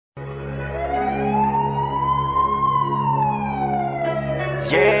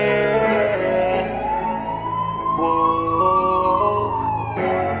Yeah. Whoa.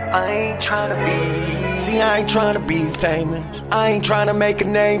 I ain't tryna be. See, I ain't tryna be famous. I ain't tryna make a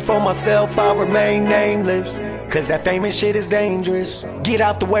name for myself. I remain nameless. Cause that famous shit is dangerous. Get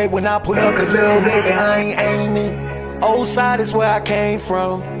out the way when I pull up, cause little nigga, I ain't aiming. Old side is where I came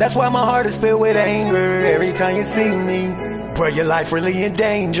from. That's why my heart is filled with anger every time you see me. Bro, your life really in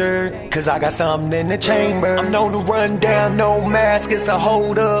danger, cause I got something in the chamber. I'm known to run down, no mask, it's a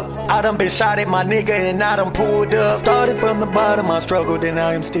hold up. I done been shot at my nigga and I done pulled up. Started from the bottom, I struggled and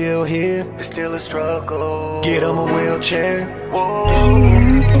I am still here. It's still a struggle. Get him a wheelchair. Whoa.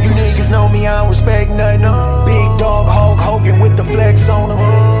 You niggas know me, I don't respect nothing. Big dog Hulk Hogan with the flex on him.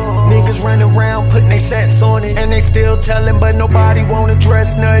 Niggas run around putting they sets on it, and they still tellin', but nobody won't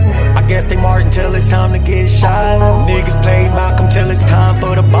address nothing. I guess they Martin till it's time to get shot. Niggas play Malcolm till it's time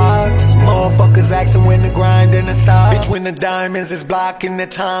for the box. Motherfuckers asking when the grind and the stop. Bitch, when the diamonds is blocking the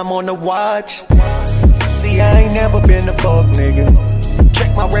time on the watch. See, I ain't never been a fuck nigga.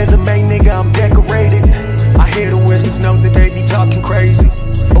 Check my resume, nigga, I'm decorated. I hear the whispers, know that they be talking crazy,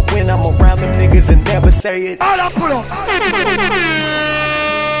 but when I'm around them niggas and never say it. All up, pull up.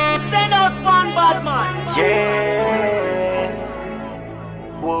 Send out one bad man. Yeah.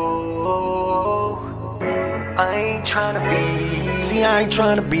 Whoa. I ain't tryna be. See, I ain't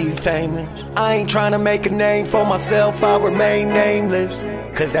tryna be famous. I ain't tryna make a name for myself. I remain nameless.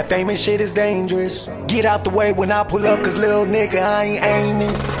 Cause that famous shit is dangerous. Get out the way when I pull up, cause little nigga, I ain't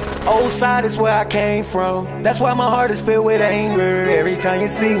aiming. Old side is where I came from. That's why my heart is filled with anger every time you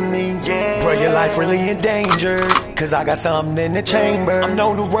see me. Yeah. Bro, your life really in danger, cause I got something in the chamber. I'm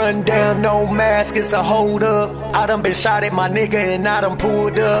known to run down, no mask, it's a hold up. I done been shot at my nigga and I done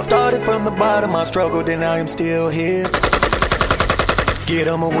pulled up. Started from the bottom, I struggled and I am still here. Get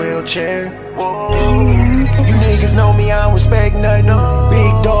him a wheelchair. Whoa. You niggas know me, I don't respect nothing.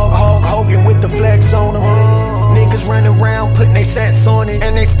 Big dog Hulk Hogan with the flex on him. Niggas run around putting they sets on it,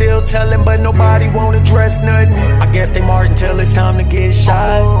 and they still tellin', but nobody won't address nothing. I guess they Martin till it's time to get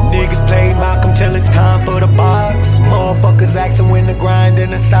shot. Niggas play Malcolm till it's time for the box. Motherfuckers asking when the grind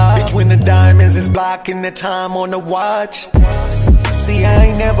and the stop. Bitch, when the diamonds is blocking the time on the watch. See, I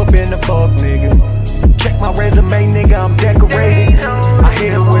ain't never been a fuck nigga. Check my resume, nigga, I'm decorated. I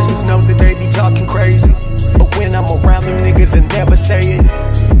hear the whispers, know that they be talking crazy, but when I'm around them niggas and never say it.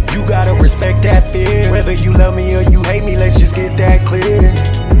 You gotta respect that fear. Whether you love me or you hate me, let's just get that clear.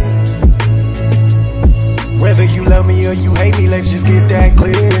 Whether you love me or you hate me, let's just get that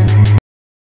clear.